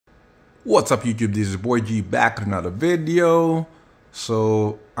What's up YouTube, this is Boy G back with another video.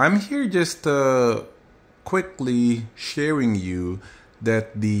 So I'm here just quickly sharing you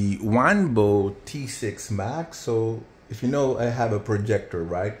that the Wanbo T6 Max, so if you know I have a projector,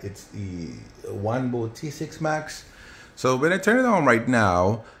 right? It's the Wanbo T6 Max. So when I turn it on right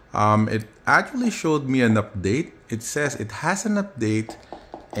now, it actually showed me an update. It says it has an update,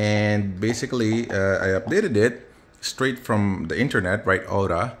 and basically I updated it straight from the internet, right?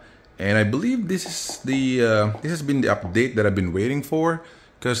 Aura. And I believe this is the this has been the update that I've been waiting for,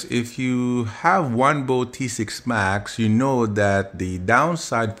 because if you have Wanbo T6 Max, you know that the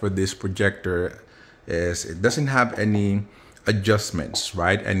downside for this projector is it doesn't have any adjustments,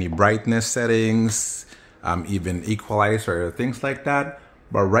 right? Any brightness settings, even equalizer, things like that.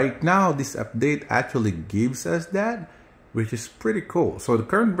 But right now, this update actually gives us that, which is pretty cool. So the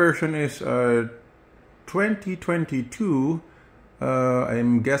current version is 2022.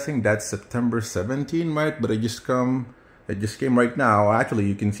 I'm guessing that's September 17, right? But it just came right now. Actually,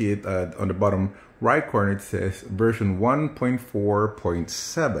 you can see it on the bottom right corner. It says version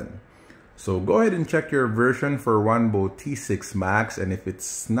 1.4.7. So go ahead and check your version for Wanbo T6 Max, and if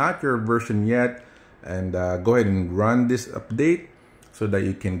it's not your version yet, and go ahead and run this update so that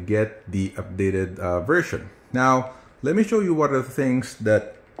you can get the updated version. Now, let me show you what are the things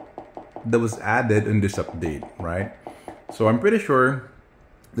that was added in this update, right? So I'm pretty sure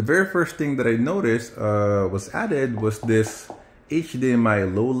the very first thing that I noticed was added was this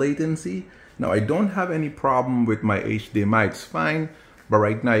HDMI Low Latency. Now, I don't have any problem with my HDMI, it's fine. But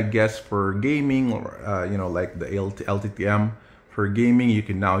right now, I guess for gaming, or you know, like the LTTM, for gaming, you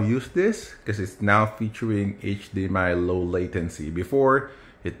can now use this because it's now featuring HDMI Low Latency. Before,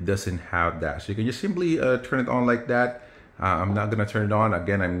 it doesn't have that. So you can just simply turn it on like that. I'm not gonna turn it on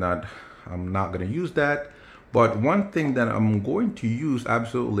again. I'm not gonna use that. But one thing that I'm going to use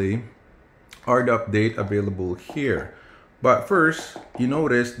absolutely are the update available here. But first, you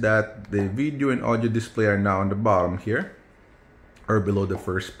notice that the video and audio display are now on the bottom here, or below the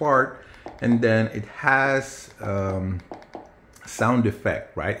first part. And then it has sound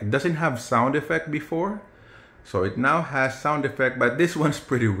effect, right? It doesn't have sound effect before. So it now has sound effect, but this one's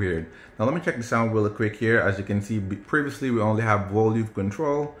pretty weird. Now let me check the sound really quick here. As you can see, previously we only have volume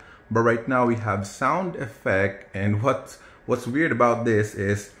control. But right now we have sound effect, and what's weird about this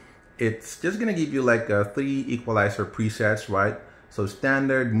is it's just gonna give you like 3 equalizer presets, right? So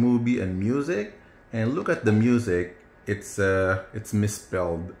standard, movie, and music. And look at the music, it's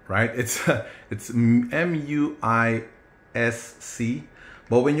misspelled, right? It's M-U-I-S-C.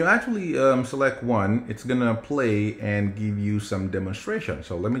 But when you actually select one, it's gonna play and give you some demonstration.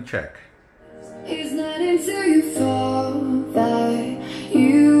 So let me check. It's not until you fall that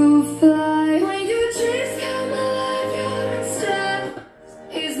you fly. When your dreams come alive, you're unstoppable.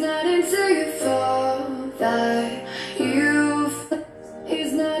 It's not until you fall that you fly.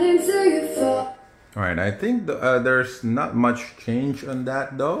 It's not until you fall. All right, I think there's not much change on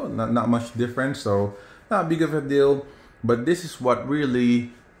that though, not much difference, so not big of a deal. But this is what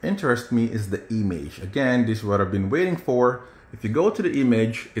really interests me, is the image. Again, this is what I've been waiting for. If you go to the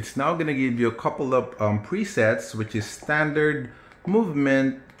image, it's now going to give you a couple of presets, which is standard,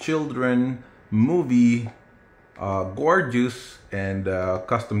 movement, children, movie, gorgeous, and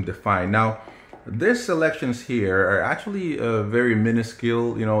custom defined. Now, these selections here are actually very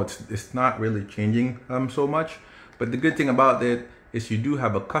minuscule. You know, it's not really changing so much. But the good thing about it is you do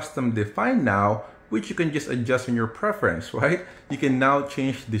have a custom defined now, which you can just adjust in your preference, right? You can now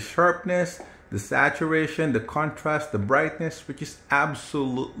change the sharpness, the saturation, the contrast, the brightness, which is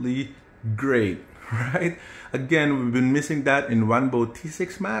absolutely great, right? Again, we've been missing that in Wanbo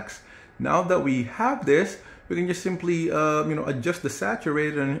T6 Max. Now that we have this, we can just simply you know, adjust the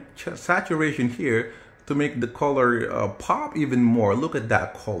saturation here to make the color pop even more. Look at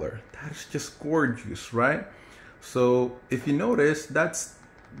that color. That's just gorgeous, right? So if you notice, that's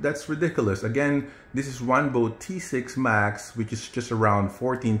ridiculous. Again, this is Wanbo T6 Max, which is just around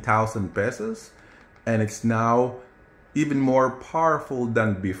 14,000 pesos, and it's now even more powerful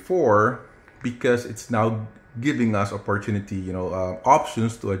than before because it's now giving us opportunity, you know,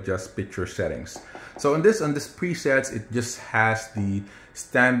 options to adjust picture settings. So on this presets, it just has the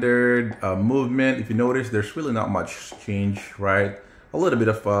standard movement. If you notice, there's really not much change, right? A little bit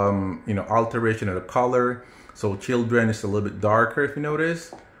of you know, alteration of the color. So children is a little bit darker, if you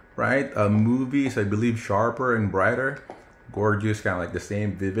notice, right? Movies, I believe, sharper and brighter. Gorgeous, kind of like the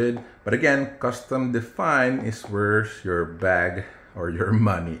same, vivid. But again, custom defined is where's your bag or your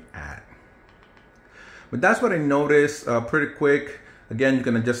money at. But that's what I noticed pretty quick. Again, you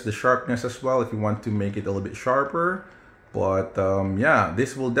can adjust the sharpness as well if you want to make it a little bit sharper. But yeah,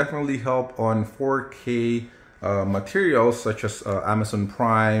 this will definitely help on 4K materials such as Amazon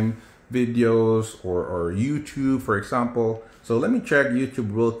Prime videos or YouTube, for example. So let me check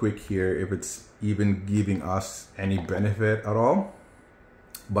YouTube real quick here if it's even giving us any benefit at all.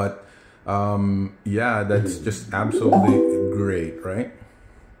 But yeah, that's just absolutely great, right?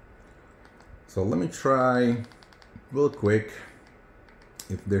 So let me try real quick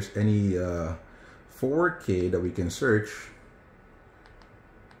if there's any 4K that we can search.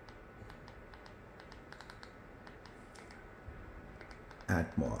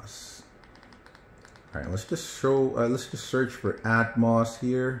 Atmos. All right, let's just search for Atmos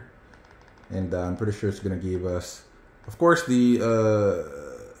here, and I'm pretty sure it's gonna give us, of course,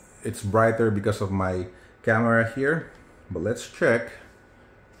 it's brighter because of my camera here, but let's check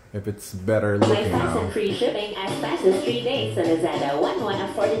if it's better looking now. And free shipping as fast as 3 days sa Lazada 1-1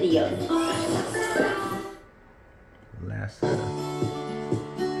 afforded deal. Last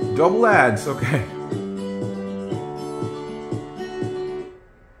double ads, okay.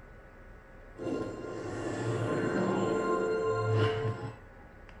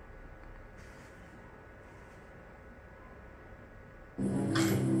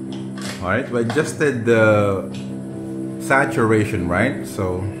 All right, we adjusted the saturation, right?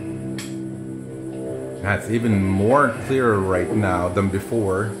 So that's even more clearer right now than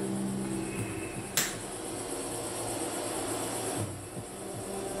before.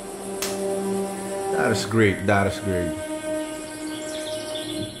 That is great. That is great.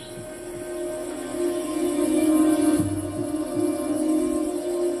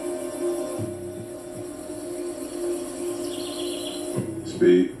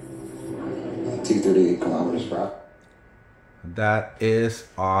 Speed 238 kilometers per hour. That is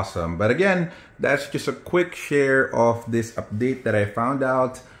awesome. But again, that's just a quick share of this update that I found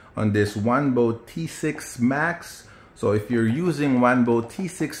out on this Wanbo T6 Max. So if you're using Wanbo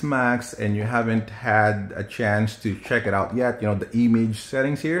T6 Max and you haven't had a chance to check it out yet, you know, the image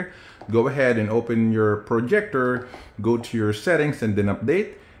settings here, go ahead and open your projector, go to your settings and then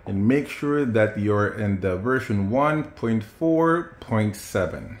update, and make sure that you're in the version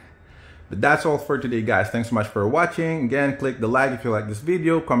 1.4.7. But that's all for today, guys. Thanks so much for watching. Again, click the like if you like this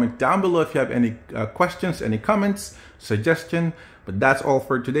video. Comment down below if you have any questions, any comments, suggestion. But that's all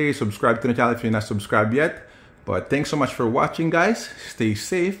for today. Subscribe to the channel if you're not subscribed yet. But thanks so much for watching, guys. Stay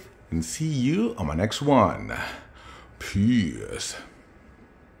safe and see you on my next one. Peace.